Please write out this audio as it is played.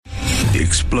The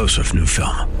explosive new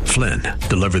film, Flynn,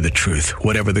 deliver the truth,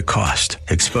 whatever the cost,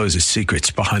 exposes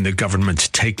secrets behind the government's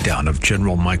takedown of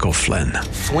General Michael Flynn.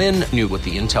 Flynn knew what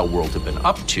the intel world had been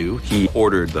up to. He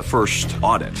ordered the first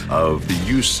audit of the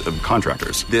use of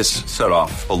contractors. This set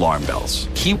off alarm bells.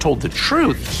 He told the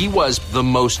truth. He was the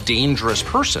most dangerous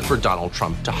person for Donald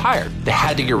Trump to hire. They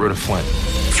had to get rid of Flynn.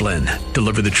 Flynn,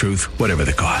 deliver the truth, whatever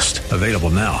the cost. Available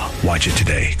now. Watch it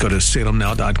today. Go to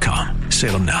salemnow.com.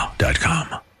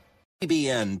 salemnow.com.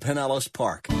 ABN Pinellas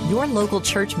Park. Your local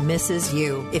church misses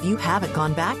you. If you haven't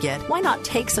gone back yet, why not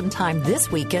take some time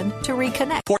this weekend to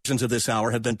reconnect? Portions of this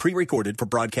hour have been pre-recorded for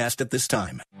broadcast at this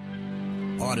time.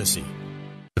 Odyssey.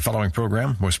 The following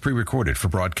program was pre-recorded for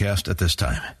broadcast at this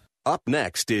time. Up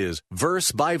next is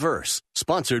Verse by Verse,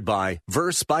 sponsored by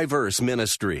Verse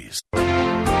Ministries.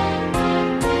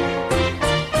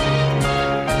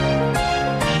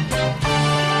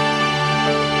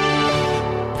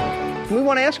 We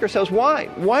want to ask ourselves, why?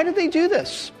 Why did they do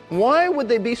this? Why would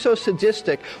they be so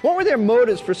sadistic? What were their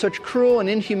motives for such cruel and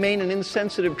inhumane and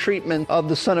insensitive treatment of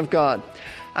the Son of God?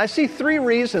 I see three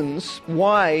reasons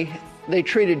why they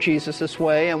treated Jesus this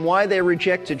way and why they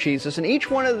rejected Jesus. And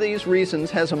each one of these reasons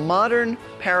has a modern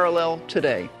parallel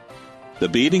today. The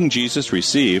beating Jesus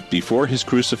received before his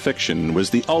crucifixion was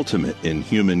the ultimate in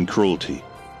human cruelty.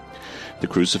 The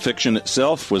crucifixion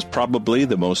itself was probably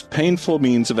the most painful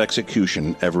means of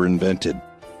execution ever invented.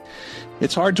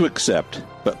 It's hard to accept,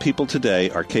 but people today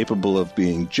are capable of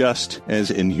being just as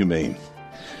inhumane.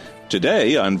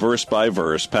 Today, on Verse by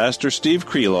Verse, Pastor Steve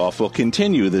Kreloff will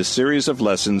continue this series of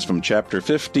lessons from chapter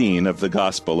 15 of the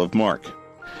Gospel of Mark.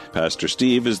 Pastor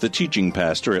Steve is the teaching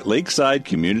pastor at Lakeside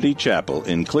Community Chapel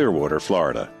in Clearwater,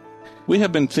 Florida. We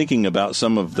have been thinking about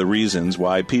some of the reasons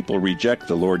why people reject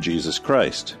the Lord Jesus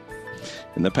Christ.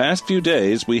 In the past few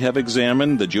days, we have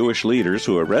examined the Jewish leaders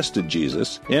who arrested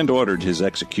Jesus and ordered his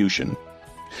execution,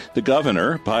 the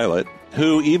governor, Pilate,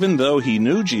 who, even though he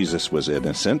knew Jesus was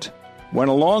innocent, went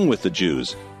along with the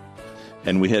Jews.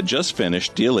 And we had just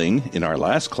finished dealing, in our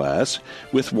last class,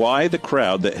 with why the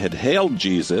crowd that had hailed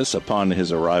Jesus upon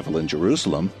his arrival in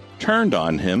Jerusalem turned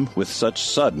on him with such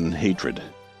sudden hatred.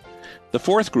 The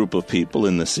fourth group of people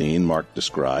in the scene Mark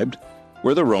described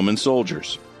were the Roman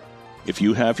soldiers. If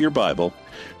you have your Bible,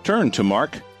 turn to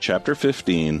Mark chapter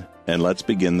 15, and let's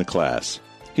begin the class.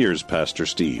 Here's Pastor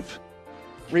Steve.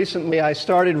 Recently, I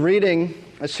started reading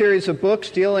a series of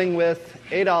books dealing with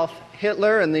Adolf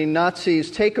Hitler and the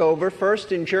Nazis' takeover,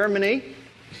 first in Germany,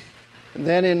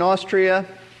 then in Austria,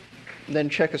 then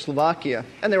Czechoslovakia.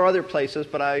 And there are other places,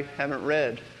 but I haven't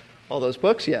read all those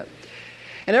books yet.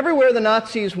 And everywhere the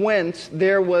Nazis went,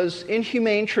 there was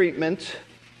inhumane treatment,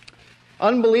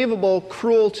 unbelievable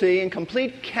cruelty, and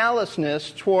complete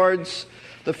callousness towards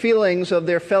the feelings of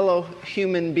their fellow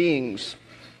human beings.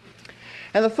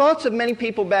 And the thoughts of many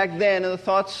people back then, and the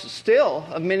thoughts still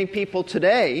of many people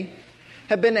today,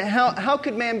 have been, how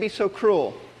could man be so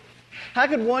cruel? How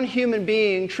could one human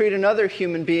being treat another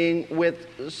human being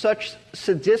with such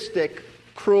sadistic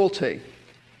cruelty?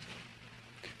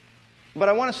 But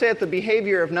I want to say that the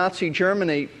behavior of Nazi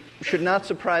Germany should not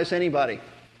surprise anybody.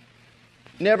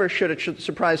 Never should it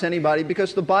surprise anybody,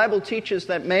 because the Bible teaches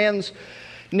that man's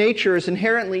nature is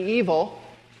inherently evil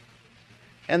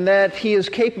and that he is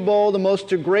capable of the most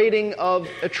degrading of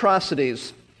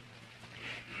atrocities.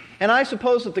 And I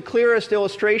suppose that the clearest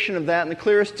illustration of that and the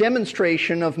clearest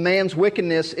demonstration of man's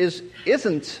wickedness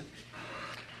isn't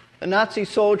the Nazi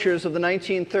soldiers of the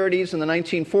 1930s and the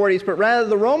 1940s, but rather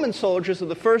the Roman soldiers of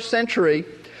the first century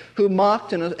who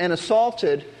mocked and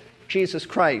assaulted Jesus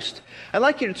Christ. I'd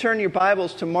like you to turn your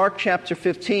Bibles to Mark chapter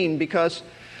 15, because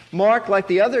Mark, like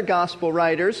the other gospel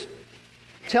writers,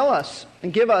 tell us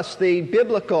and give us the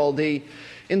biblical, the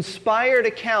inspired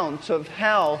account of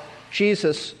how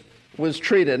Jesus was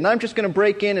treated. And I'm just going to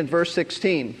break in at verse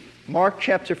 16. Mark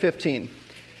chapter 15.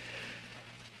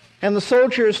 And the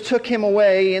soldiers took him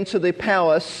away into the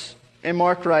palace, and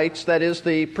Mark writes, that is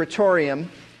the praetorium,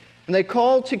 and they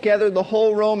called together the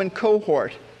whole Roman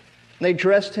cohort. They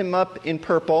dressed him up in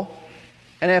purple,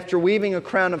 and after weaving a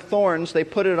crown of thorns, they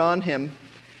put it on him,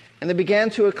 and they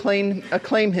began to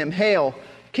acclaim him, "Hail,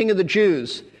 King of the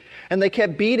Jews!" And they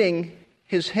kept beating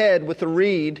his head with a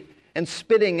reed, and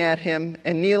spitting at him,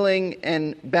 and kneeling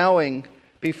and bowing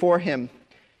before him.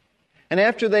 And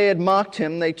after they had mocked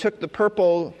him, they took the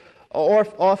purple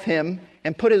off him,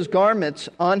 and put his garments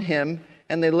on him,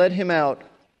 and they led him out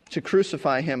to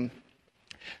crucify him.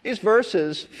 These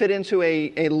verses fit into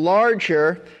a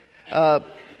larger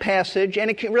passage, and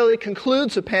it really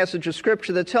concludes a passage of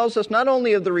Scripture that tells us not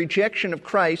only of the rejection of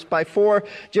Christ by 4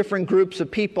 different groups of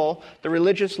people, the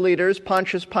religious leaders,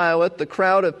 Pontius Pilate, the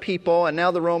crowd of people, and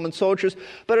now the Roman soldiers,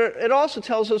 but it also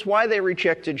tells us why they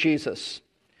rejected Jesus.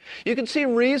 You can see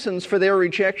reasons for their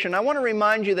rejection. I want to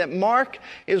remind you that Mark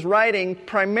is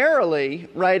primarily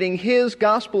writing his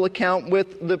gospel account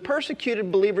with the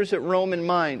persecuted believers at Rome in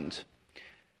mind.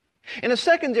 In a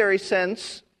secondary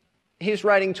sense, he's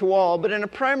writing to all, but in a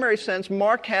primary sense,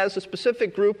 Mark has a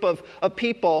specific group of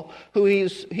people who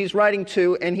he's writing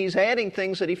to, and he's adding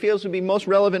things that he feels would be most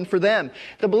relevant for them.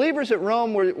 The believers at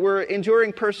Rome were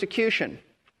enduring persecution.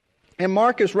 And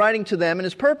Mark is writing to them, and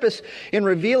his purpose in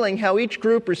revealing how each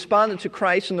group responded to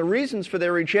Christ and the reasons for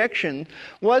their rejection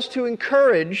was to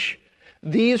encourage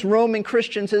these Roman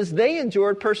Christians as they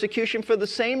endured persecution for the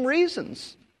same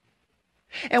reasons.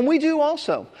 And we do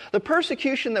also. The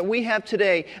persecution that we have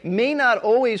today may not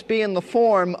always be in the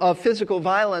form of physical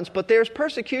violence, but there's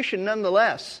persecution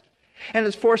nonetheless. And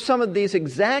it's for some of these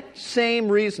exact same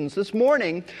reasons. This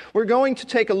morning, we're going to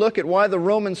take a look at why the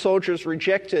Roman soldiers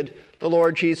rejected the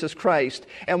Lord Jesus Christ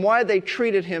and why they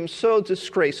treated him so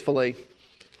disgracefully.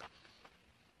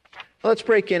 Let's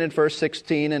break in at verse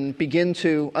 16 and begin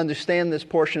to understand this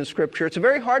portion of Scripture. It's a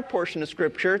very hard portion of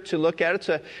Scripture to look at.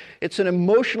 It's an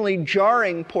emotionally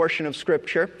jarring portion of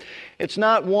Scripture. It's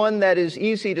not one that is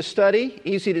easy to study,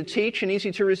 easy to teach, and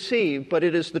easy to receive, but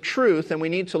it is the truth, and we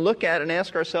need to look at it and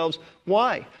ask ourselves,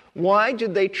 why? Why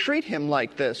did they treat him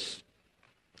like this?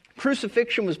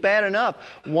 Crucifixion was bad enough.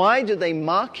 Why did they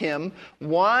mock him?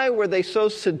 Why were they so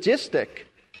sadistic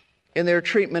in their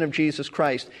treatment of Jesus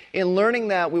Christ? In learning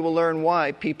that, we will learn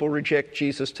why people reject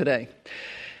Jesus today.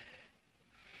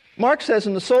 Mark says,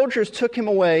 and the soldiers took him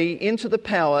away into the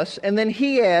palace, and then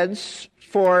he adds,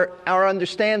 for our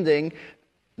understanding,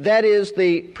 that is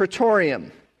the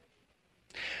praetorium.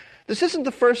 This isn't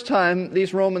the first time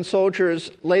these Roman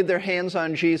soldiers laid their hands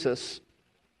on Jesus.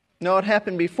 No, it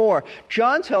happened before.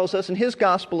 John tells us in his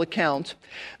gospel account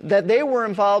that they were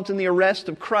involved in the arrest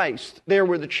of Christ. There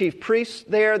were the chief priests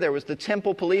there was the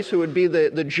temple police who would be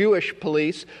the Jewish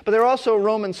police, but there were also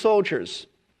Roman soldiers.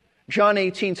 John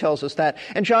 18 tells us that.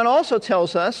 And John also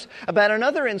tells us about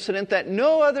another incident that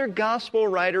no other gospel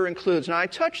writer includes. Now, I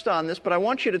touched on this, but I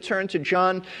want you to turn to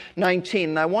John 19,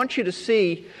 and I want you to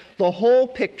see the whole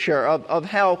picture of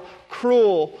how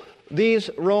cruel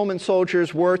these Roman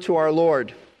soldiers were to our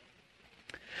Lord.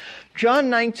 John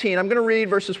 19, I'm going to read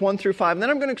verses 1 through 5, and then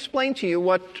I'm going to explain to you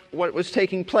what was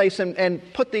taking place and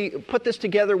put this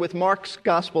together with Mark's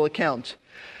gospel account.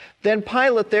 Then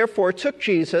Pilate therefore took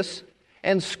Jesus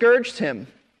and scourged him.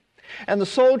 And the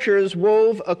soldiers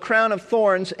wove a crown of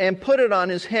thorns and put it on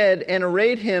his head and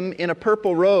arrayed him in a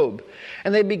purple robe.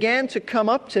 And they began to come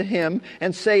up to him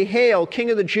and say, "Hail,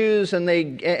 King of the Jews,"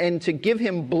 and to give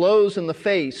him blows in the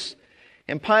face.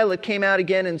 And Pilate came out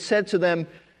again and said to them,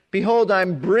 "Behold,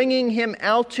 I'm bringing him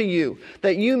out to you,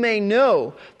 that you may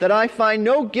know that I find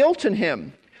no guilt in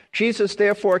him." Jesus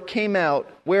therefore came out,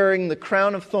 wearing the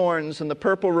crown of thorns and the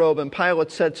purple robe, and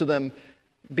Pilate said to them,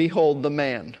 "Behold the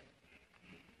man."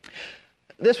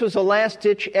 This was a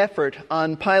last-ditch effort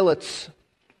on Pilate's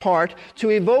part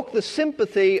to evoke the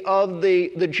sympathy of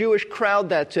the Jewish crowd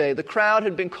that day. The crowd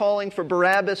had been calling for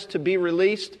Barabbas to be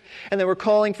released, and they were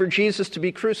calling for Jesus to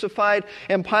be crucified,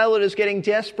 and Pilate is getting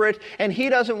desperate, and he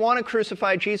doesn't want to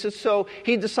crucify Jesus, so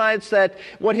he decides that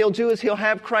what he'll do is he'll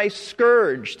have Christ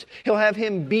scourged. He'll have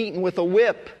him beaten with a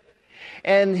whip,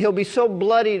 and he'll be so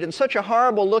bloodied and such a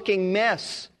horrible-looking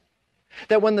mess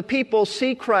that when the people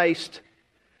see Christ,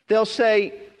 they'll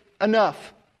say,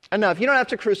 enough. Enough. You don't have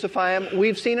to crucify him.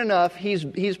 We've seen enough. He's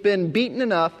been beaten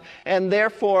enough, and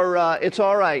therefore it's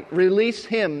all right. Release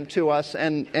him to us,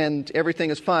 and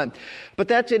everything is fine. But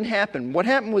that didn't happen. What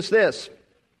happened was this.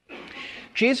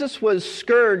 Jesus was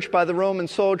scourged by the Roman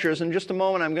soldiers. In just a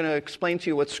moment, I'm going to explain to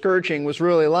you what scourging was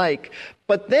really like.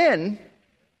 But then,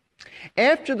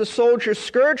 after the soldiers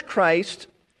scourged Christ,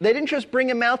 they didn't just bring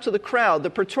him out to the crowd. The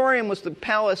praetorium was the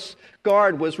palace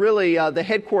guard, was really the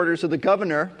headquarters of the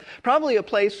governor, probably a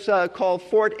place called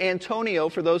Fort Antonio,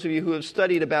 for those of you who have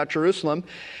studied about Jerusalem.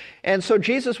 And so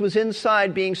Jesus was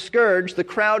inside being scourged. The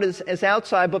crowd is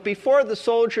outside. But before the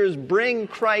soldiers bring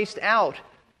Christ out,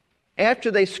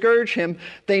 after they scourge him,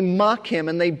 they mock him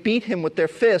and they beat him with their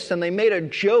fists, and they made a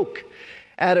joke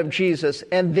out of Jesus.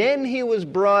 And then he was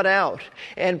brought out,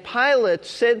 and Pilate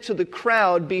said to the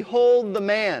crowd, "Behold the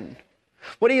man."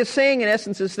 What he is saying in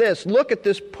essence is this: look at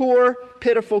this poor,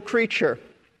 pitiful creature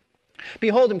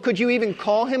Behold him. Could you even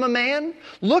call him a man?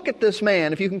 Look at this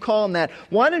man, if you can call him that.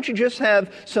 Why don't you just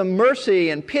have some mercy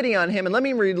and pity on him and let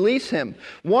me release him?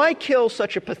 Why kill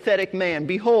such a pathetic man?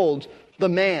 Behold, the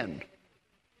man.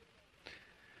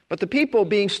 But the people,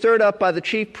 being stirred up by the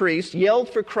chief priests, yelled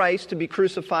for Christ to be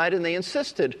crucified, and they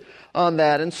insisted on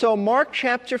that. And so Mark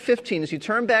chapter 15, as you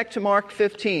turn back to Mark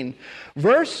 15,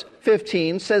 verse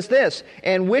 15 says this,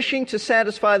 and wishing to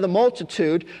satisfy the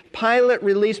multitude, Pilate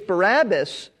released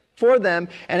Barabbas for them,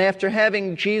 and after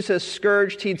having Jesus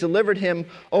scourged, he delivered him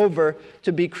over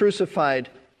to be crucified.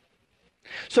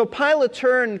 So Pilate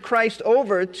turned Christ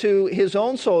over to his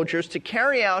own soldiers to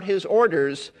carry out his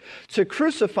orders to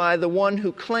crucify the one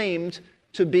who claimed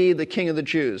to be the King of the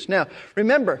Jews. Now,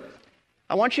 remember,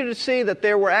 I want you to see that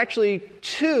there were actually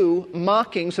 2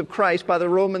 mockings of Christ by the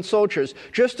Roman soldiers.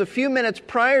 Just a few minutes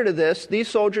prior to this, these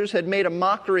soldiers had made a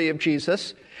mockery of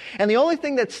Jesus, and the only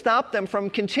thing that stopped them from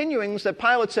continuing was that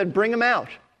Pilate said, bring him out.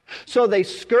 So they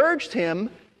scourged him,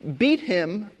 beat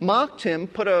him, mocked him,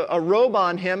 put a robe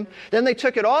on him. Then they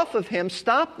took it off of him,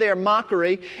 stopped their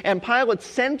mockery, and Pilate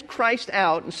sent Christ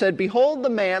out and said, behold the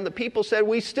man. The people said,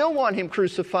 we still want him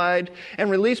crucified, and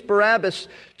released Barabbas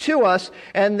to us.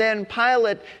 And then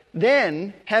Pilate,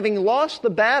 having lost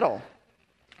the battle,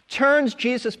 turns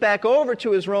Jesus back over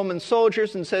to his Roman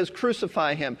soldiers and says,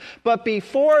 crucify him. But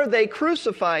before they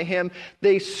crucify him,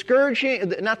 the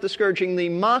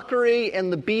mockery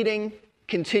and the beating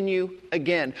continue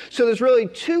again. So there's really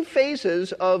 2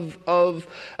 phases of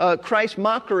Christ's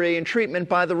mockery and treatment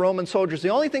by the Roman soldiers. The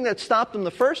only thing that stopped them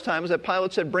the first time was that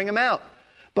Pilate said, bring him out.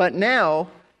 But now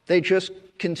they just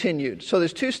continued. So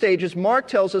there's 2 stages. Mark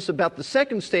tells us about the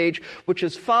second stage, which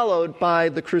is followed by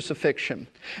the crucifixion.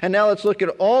 And now let's look at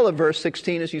all of verse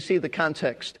 16 as you see the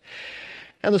context.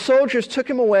 And the soldiers took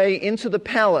him away into the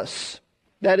palace,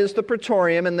 that is the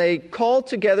praetorium, and they called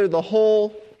together the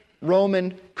whole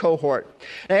Roman cohort.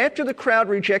 Now, after the crowd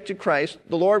rejected Christ,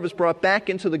 the Lord was brought back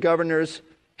into the governor's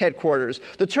headquarters.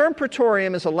 The term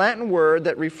praetorium is a Latin word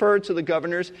that referred to the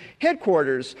governor's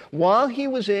headquarters while he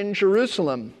was in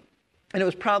Jerusalem. And it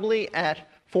was probably at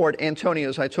Fort Antonia,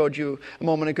 as I told you a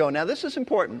moment ago. Now, this is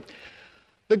important.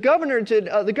 The governor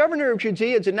of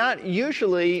Judea was not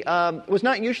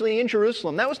usually in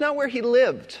Jerusalem. That was not where he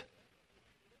lived.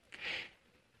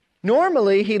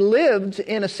 Normally, he lived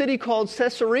in a city called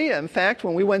Caesarea. In fact,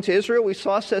 when we went to Israel, we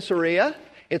saw Caesarea.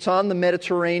 It's on the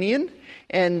Mediterranean,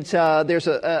 and there's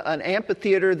an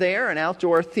amphitheater there, an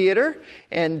outdoor theater,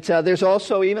 and there's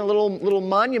also even a little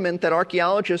monument that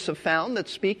archaeologists have found that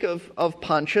speak of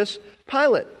Pontius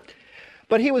Pilate.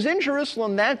 But he was in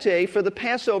Jerusalem that day for the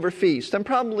Passover feast, and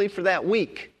probably for that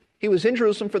week. He was in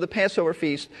Jerusalem for the Passover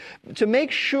feast to make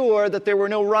sure that there were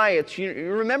no riots.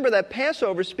 You remember that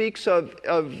Passover speaks of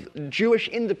Jewish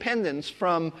independence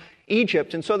from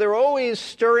Egypt. And so there were always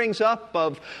stirrings up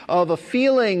of a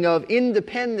feeling of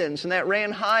independence, and that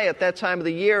ran high at that time of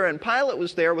the year. And Pilate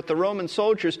was there with the Roman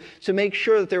soldiers to make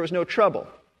sure that there was no trouble.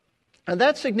 And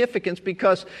that's significant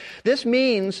because this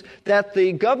means that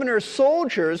the governor's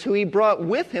soldiers who he brought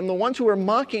with him, the ones who were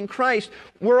mocking Christ,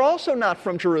 were also not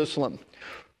from Jerusalem.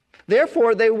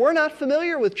 Therefore, they were not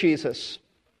familiar with Jesus.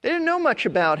 They didn't know much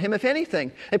about him, if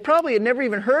anything. They probably had never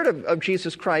even heard of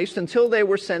Jesus Christ until they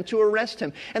were sent to arrest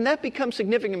him. And that becomes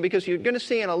significant because you're going to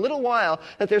see in a little while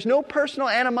that there's no personal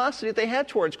animosity that they had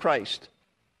towards Christ.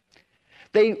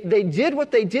 They did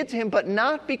what they did to him, but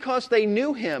not because they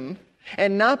knew him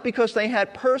and not because they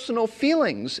had personal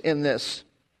feelings in this.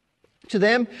 To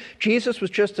them, Jesus was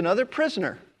just another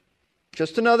prisoner,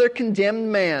 just another condemned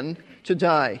man to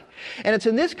die. And it's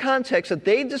in this context that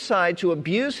they decide to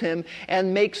abuse him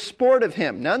and make sport of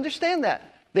him. Now understand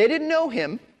that. They didn't know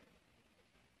him.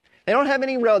 They don't have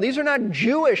any These are not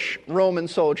Jewish Roman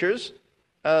soldiers.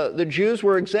 The Jews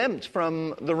were exempt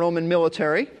from the Roman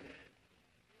military.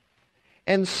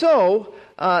 And so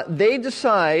they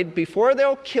decide, before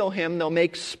they'll kill him, they'll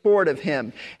make sport of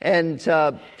him. And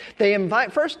they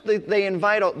invite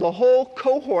the whole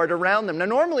cohort around them. Now,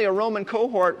 normally a Roman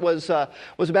cohort was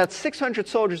about 600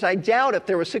 soldiers. I doubt if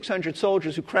there were 600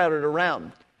 soldiers who crowded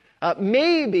around.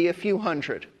 Maybe a few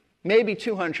hundred. Maybe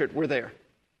 200 were there.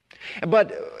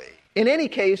 But in any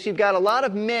case, you've got a lot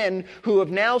of men who have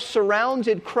now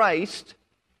surrounded Christ,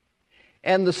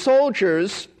 and the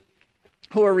soldiers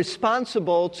who are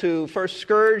responsible to first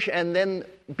scourge and then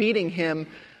beating him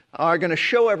are going to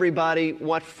show everybody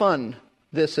what fun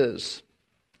this is.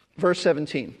 Verse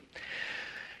 17.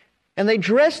 And they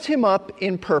dressed him up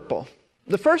in purple.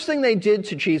 The first thing they did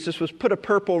to Jesus was put a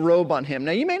purple robe on him.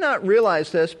 Now, you may not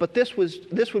realize this, but this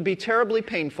would be terribly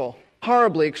painful,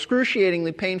 horribly,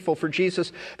 excruciatingly painful for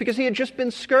Jesus because he had just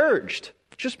been scourged.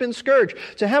 just been scourged.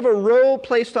 To have a robe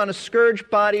placed on a scourged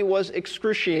body was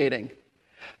excruciating.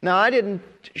 Now, I didn't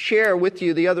share with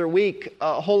you the other week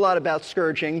a whole lot about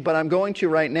scourging, but I'm going to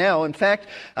right now. In fact,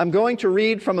 I'm going to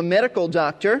read from a medical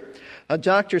doctor,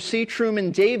 Dr. C. Truman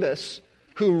Davis,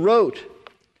 who wrote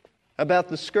about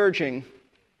the scourging,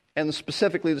 and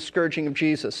specifically the scourging of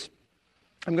Jesus.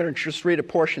 I'm going to just read a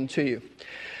portion to you.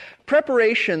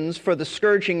 Preparations for the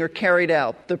scourging are carried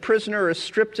out. The prisoner is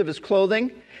stripped of his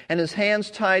clothing and his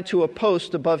hands tied to a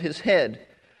post above his head.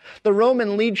 The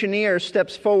Roman legionnaire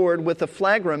steps forward with a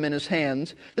flagrum in his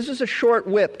hand. This is a short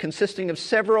whip consisting of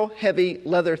several heavy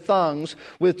leather thongs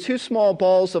with 2 small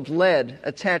balls of lead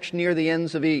attached near the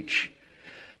ends of each.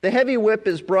 The heavy whip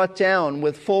is brought down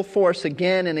with full force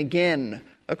again and again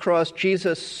across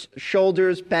Jesus'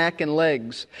 shoulders, back, and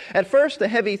legs. At first, the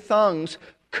heavy thongs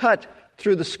cut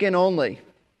through the skin only.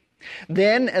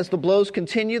 Then, as the blows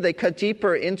continue, they cut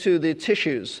deeper into the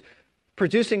tissues,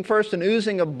 producing first an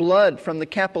oozing of blood from the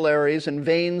capillaries and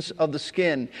veins of the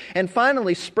skin, and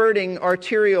finally spurting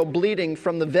arterial bleeding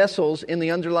from the vessels in the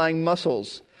underlying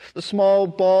muscles. The small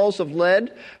balls of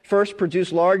lead first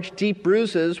produce large, deep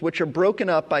bruises, which are broken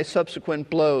up by subsequent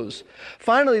blows.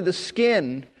 Finally, the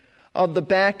skin of the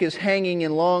back is hanging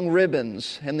in long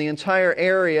ribbons, and the entire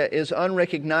area is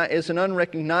an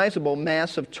unrecognizable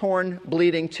mass of torn,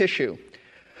 bleeding tissue.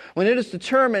 When it is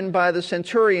determined by the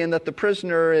centurion that the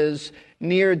prisoner is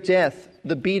near death,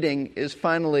 the beating is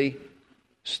finally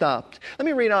stopped. Let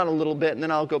me read on a little bit, and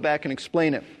then I'll go back and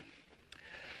explain it.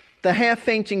 The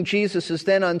half-fainting Jesus is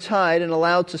then untied and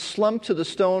allowed to slump to the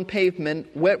stone pavement,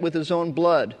 wet with his own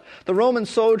blood. The Roman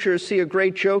soldiers see a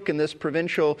great joke in this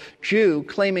provincial Jew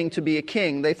claiming to be a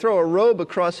king. They throw a robe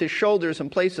across his shoulders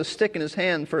and place a stick in his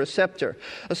hand for a scepter.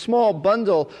 A small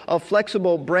bundle of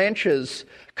flexible branches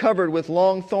covered with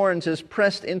long thorns is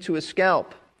pressed into his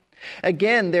scalp.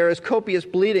 Again, there is copious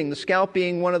bleeding, the scalp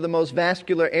being one of the most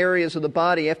vascular areas of the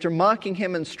body. After mocking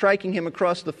him and striking him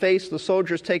across the face, the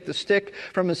soldiers take the stick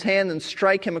from his hand and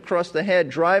strike him across the head,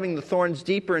 driving the thorns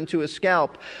deeper into his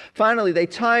scalp. Finally, they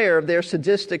tire of their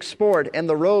sadistic sport, and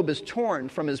the robe is torn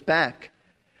from his back.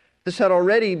 This had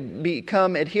already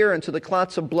become adherent to the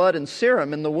clots of blood and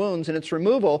serum in the wounds, and its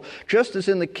removal, just as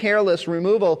in the careless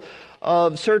removal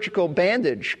of surgical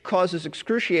bandage, causes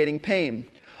excruciating pain.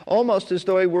 Almost as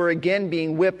though he were again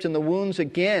being whipped, and the wounds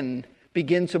again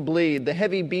begin to bleed. The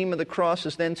heavy beam of the cross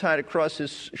is then tied across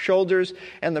his shoulders,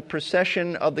 and the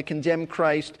procession of the condemned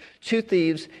Christ, 2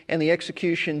 thieves, and the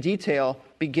execution detail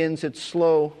begins its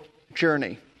slow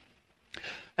journey.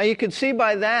 Now you can see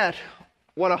by that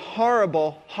what a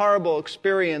horrible, horrible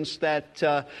experience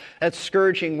that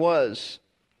scourging was.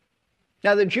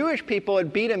 Now the Jewish people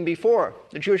had beat him before.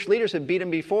 The Jewish leaders had beat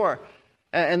him before.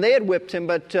 And they had whipped him,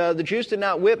 but the Jews did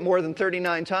not whip more than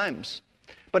 39 times.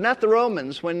 But not the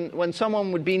Romans. When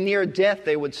someone would be near death,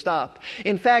 they would stop.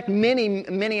 In fact, many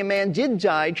a man did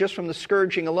die just from the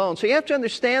scourging alone. So you have to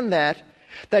understand that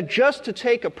just to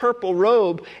take a purple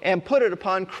robe and put it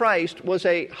upon Christ was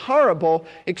a horrible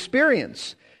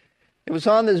experience. It was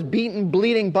on this beaten,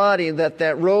 bleeding body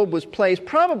that robe was placed,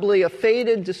 probably a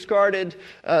faded, discarded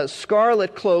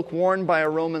scarlet cloak worn by a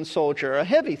Roman soldier, a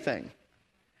heavy thing.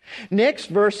 Next,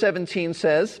 verse 17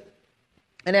 says,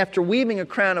 and after weaving a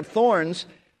crown of thorns,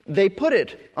 they put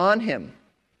it on him.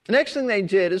 The next thing they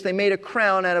did is they made a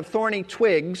crown out of thorny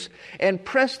twigs and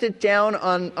pressed it down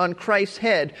on Christ's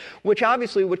head, which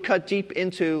obviously would cut deep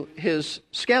into his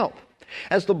scalp.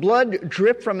 As the blood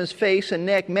dripped from his face and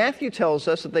neck, Matthew tells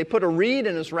us that they put a reed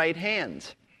in his right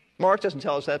hand. Mark doesn't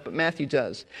tell us that, but Matthew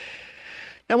does.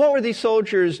 Now, what were these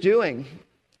soldiers doing?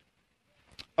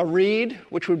 A reed,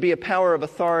 which would be a power of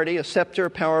authority, a scepter,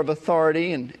 a power of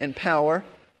authority and power,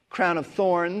 crown of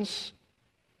thorns,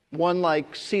 one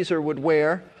like Caesar would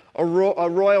wear, a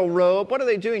royal robe. What are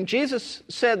they doing? Jesus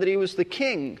said that he was the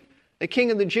king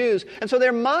of the Jews, and so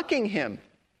they're mocking him.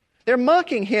 They're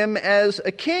mocking him as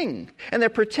a king, and they're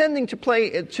pretending to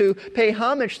pay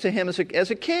homage to him as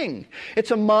a king. It's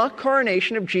a mock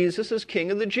coronation of Jesus as King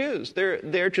of the Jews.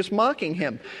 They're just mocking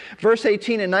him. Verse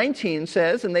 18 and 19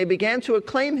 says, and they began to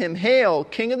acclaim him, "Hail,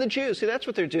 King of the Jews." See, that's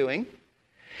what they're doing.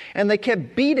 And they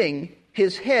kept beating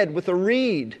his head with a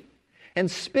reed and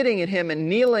spitting at him and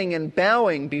kneeling and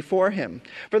bowing before him.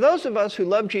 For those of us who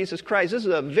love Jesus Christ, this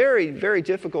is a very, very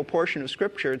difficult portion of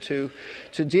Scripture to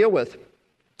deal with.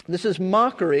 This is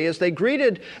mockery. As they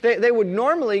would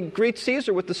normally greet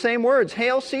Caesar with the same words,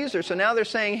 "Hail Caesar." So now they're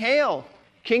saying, "Hail,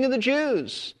 King of the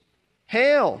Jews.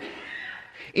 Hail."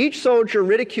 Each soldier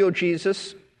ridiculed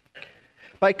Jesus,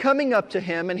 by coming up to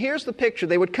him. And here's the picture.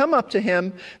 They would come up to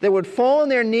him, they would fall on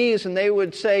their knees, and they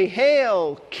would say,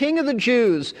 "Hail, King of the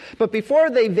Jews." But before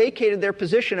they vacated their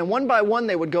position, and one by one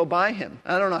they would go by him.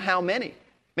 I don't know how many.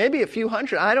 Maybe a few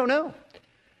hundred. I don't know.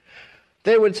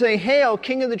 They would say, "Hail,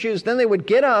 King of the Jews." Then they would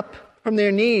get up from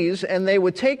their knees, and they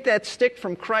would take that stick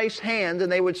from Christ's hand,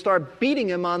 and they would start beating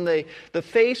him on the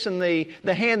face and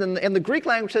the hand. And the Greek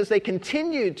language says they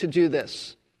continued to do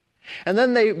this. And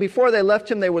then before they left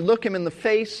him, they would look him in the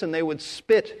face, and they would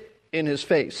spit in his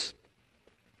face.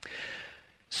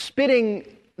 Spitting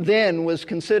then was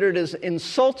considered as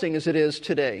insulting as it is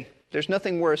today. There's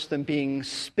nothing worse than being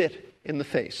spit in the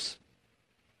face.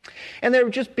 And they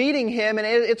were just beating him, and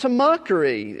it's a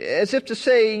mockery, as if to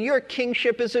say, your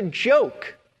kingship is a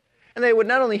joke. And they would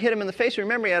not only hit him in the face,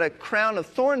 remember he had a crown of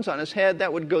thorns on his head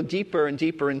that would go deeper and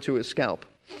deeper into his scalp.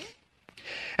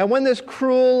 And when this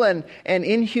cruel and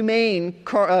inhumane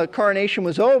coronation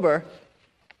was over,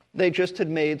 they just had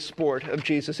made sport of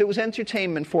Jesus. It was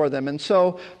entertainment for them. And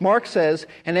so Mark says,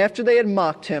 and after they had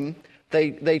mocked him,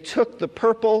 they took the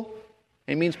purple,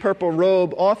 it means purple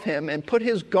robe, off him and put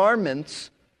his garments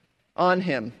on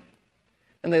him.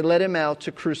 And they led him out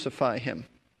to crucify him.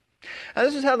 Now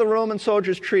this is how the Roman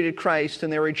soldiers treated Christ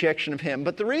and their rejection of him.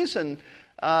 But the reason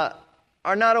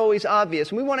are not always obvious.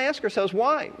 And we want to ask ourselves,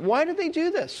 why? Why did they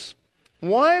do this?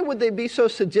 Why would they be so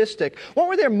sadistic? What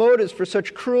were their motives for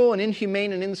such cruel and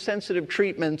inhumane and insensitive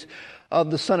treatment of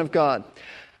the Son of God?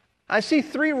 I see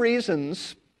three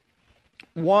reasons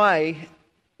why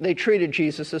they treated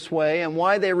Jesus this way and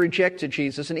why they rejected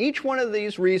Jesus. And each one of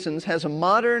these reasons has a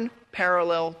modern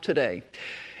parallel today.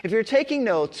 If you're taking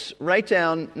notes, write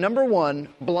down, number one,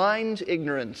 blind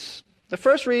ignorance. The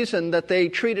first reason that they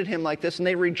treated him like this and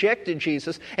they rejected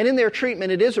Jesus, and in their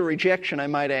treatment it is a rejection, I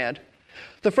might add.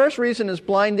 The first reason is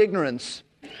blind ignorance.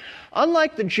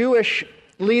 Unlike the Jewish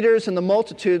leaders and the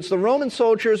multitudes, the Roman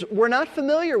soldiers were not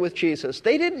familiar with Jesus.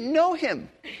 They didn't know him.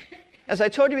 As I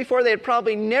told you before, they had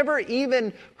probably never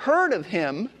even heard of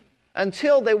him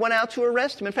until they went out to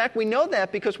arrest him. In fact, we know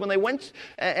that because when they went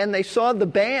and they saw the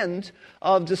band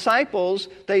of disciples,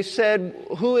 they said,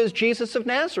 "Who is Jesus of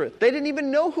Nazareth?" They didn't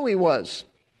even know who he was.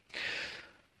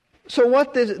 So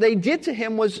what they did to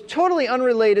him was totally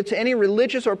unrelated to any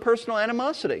religious or personal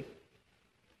animosity.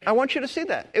 I want you to see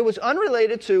that. It was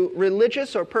unrelated to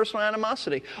religious or personal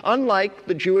animosity, unlike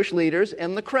the Jewish leaders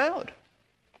and the crowd.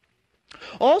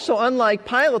 Also, unlike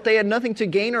Pilate, they had nothing to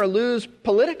gain or lose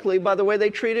politically by the way they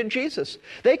treated Jesus.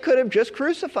 They could have just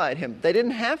crucified him. They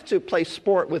didn't have to play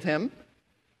sport with him.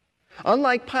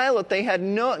 Unlike Pilate, they had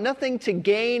nothing to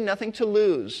gain, nothing to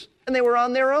lose, and they were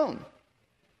on their own.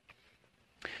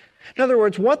 In other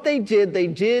words, what they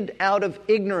did out of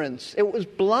ignorance. It was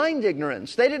blind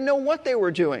ignorance. They didn't know what they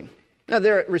were doing. Now,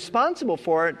 they're responsible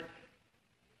for it,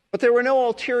 but there were no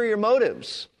ulterior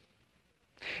motives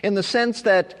in the sense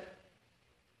that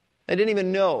they didn't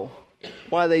even know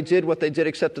why they did what they did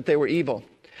except that they were evil.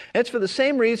 It's for the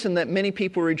same reason that many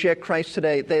people reject Christ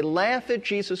today. They laugh at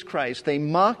Jesus Christ. They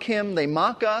mock him. They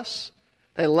mock us.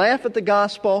 They laugh at the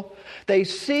gospel. They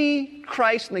see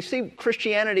Christ and they see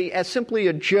Christianity as simply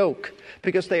a joke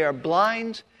because they are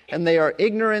blind and they are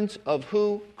ignorant of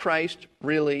who Christ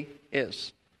really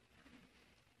is.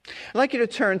 I'd like you to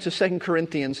turn to 2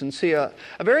 Corinthians and see a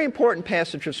very important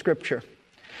passage of Scripture.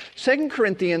 2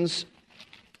 Corinthians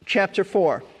chapter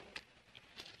 4.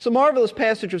 It's a marvelous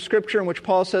passage of Scripture in which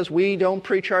Paul says, we don't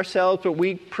preach ourselves, but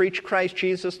we preach Christ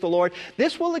Jesus the Lord.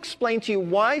 This will explain to you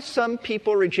why some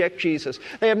people reject Jesus.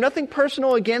 They have nothing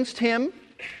personal against him.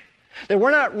 They were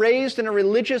not raised in a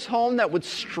religious home that would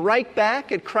strike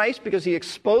back at Christ because he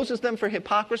exposes them for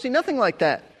hypocrisy. Nothing like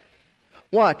that.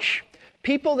 Watch.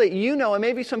 People that you know, and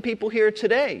maybe some people here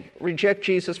today, reject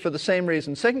Jesus for the same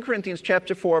reason. 2 Corinthians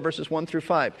chapter 4, verses 1 through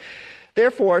 5.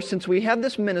 Therefore, since we have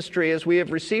this ministry, as we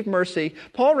have received mercy,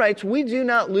 Paul writes, we do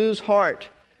not lose heart.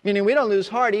 Meaning we don't lose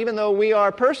heart even though we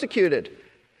are persecuted.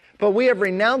 But we have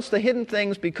renounced the hidden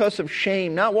things because of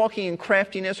shame, not walking in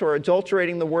craftiness or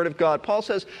adulterating the word of God. Paul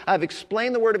says, I've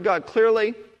explained the word of God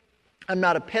clearly. I'm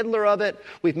not a peddler of it.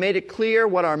 We've made it clear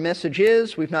what our message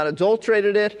is. We've not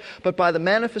adulterated it, but by the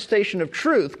manifestation of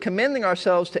truth, commending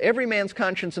ourselves to every man's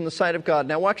conscience in the sight of God.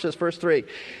 Now watch this, verse 3.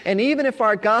 And even if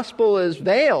our gospel is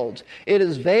veiled, it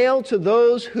is veiled to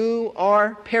those who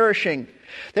are perishing.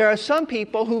 There are some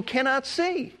people who cannot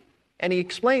see. And he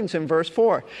explains in verse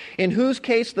 4, in whose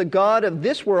case the God of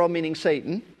this world, meaning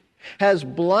Satan, has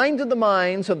blinded the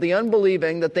minds of the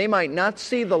unbelieving that they might not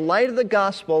see the light of the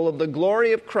gospel of the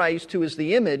glory of Christ, who is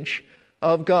the image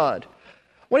of God.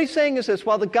 What he's saying is this: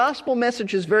 while the gospel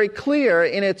message is very clear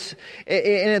in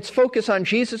its focus on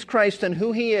Jesus Christ and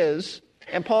who he is,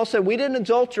 And Paul said, we didn't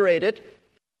adulterate it.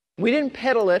 We didn't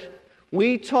peddle it.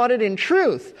 We taught it in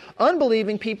truth.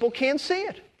 Unbelieving people can't see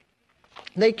it.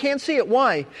 They can't see it.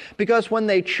 Why? Because when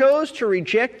they chose to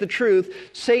reject the truth,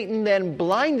 Satan then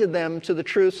blinded them to the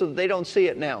truth so that they don't see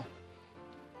it now.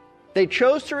 They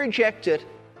chose to reject it,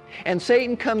 and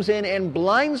Satan comes in and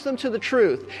blinds them to the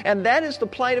truth. And that is the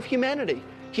plight of humanity.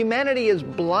 Humanity is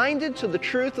blinded to the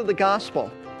truth of the gospel.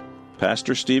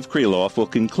 Pastor Steve Kreloff will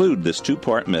conclude this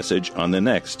two-part message on the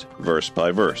next Verse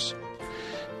by Verse.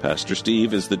 Pastor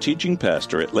Steve is the teaching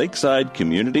pastor at Lakeside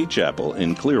Community Chapel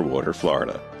in Clearwater,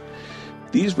 Florida.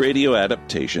 These radio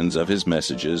adaptations of his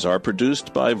messages are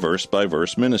produced by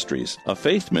Verse Ministries, a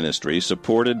faith ministry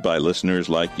supported by listeners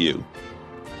like you.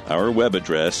 Our web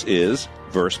address is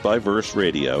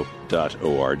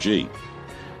versebyverseradio.org.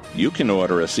 You can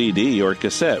order a CD or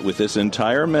cassette with this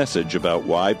entire message about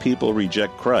why people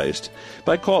reject Christ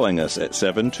by calling us at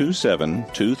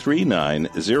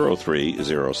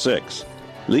 727-239-0306.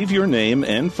 Leave your name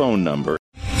and phone number.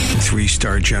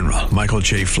 3-star General Michael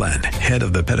J. Flynn, head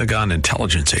of the Pentagon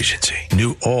Intelligence Agency,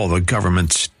 knew all the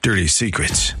government's dirty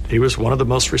secrets. He was one of the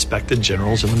most respected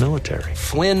generals in the military.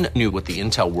 Flynn knew what the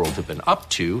intel world had been up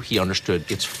to. He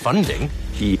understood its funding.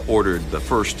 He ordered the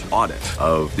first audit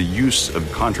of the use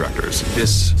of contractors.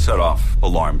 This set off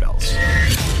alarm bells.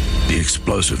 The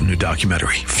explosive new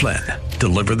documentary, Flynn,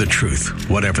 Deliver the Truth,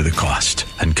 Whatever the Cost,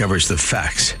 uncovers the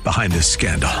facts behind this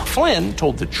scandal. Flynn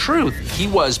told the truth. He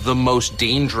was the most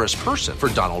dangerous person for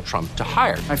Donald Trump to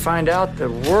hire. I find out the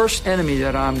worst enemy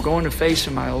that I'm going to face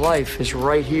in my life is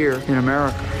right here in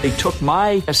America. They took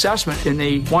my assessment and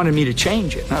they wanted me to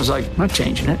change it. And I was like, I'm not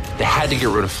changing it. They had to get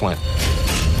rid of Flynn.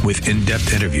 With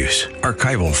in-depth interviews,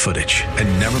 archival footage,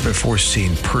 and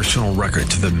never-before-seen personal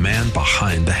records of the man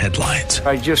behind the headlines.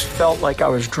 I just felt like I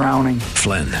was drowning.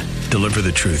 Flynn, Deliver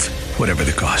the Truth, Whatever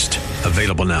the Cost.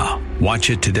 Available now.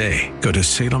 Watch it today. Go to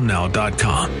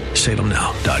salemnow.com.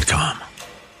 salemnow.com.